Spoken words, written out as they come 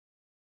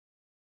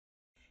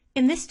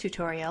In this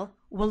tutorial,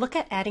 we'll look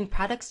at adding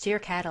products to your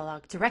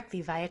catalog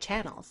directly via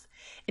channels,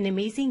 an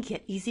amazing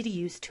yet easy to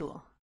use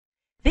tool.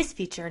 This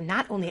feature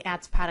not only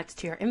adds products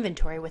to your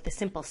inventory with a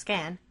simple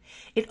scan,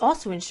 it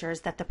also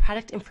ensures that the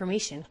product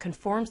information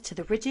conforms to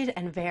the rigid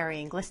and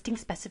varying listing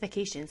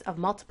specifications of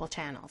multiple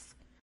channels.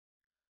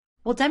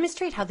 We'll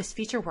demonstrate how this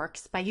feature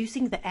works by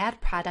using the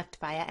Add Product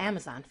via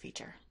Amazon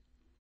feature.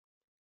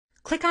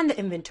 Click on the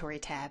Inventory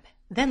tab,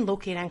 then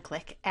locate and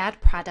click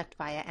Add Product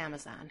via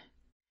Amazon.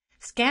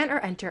 Scan or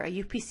enter a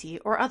UPC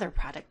or other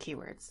product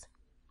keywords.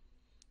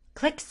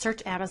 Click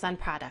Search Amazon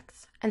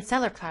Products, and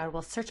SellerCloud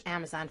will search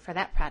Amazon for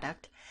that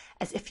product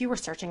as if you were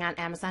searching on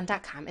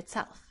Amazon.com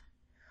itself.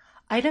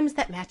 Items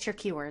that match your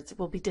keywords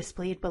will be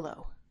displayed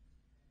below.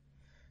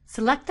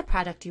 Select the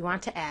product you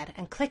want to add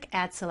and click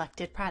Add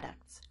Selected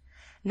Products.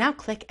 Now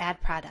click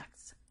Add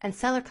Products, and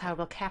SellerCloud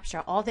will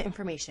capture all the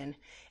information,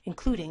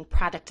 including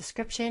product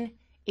description,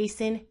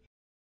 ASIN,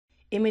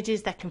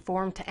 images that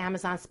conform to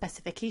Amazon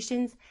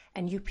specifications,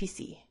 and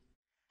UPC.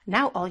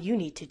 Now all you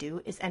need to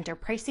do is enter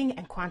pricing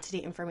and quantity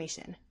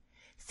information.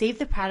 Save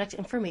the product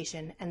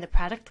information and the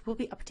product will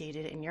be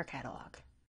updated in your catalog.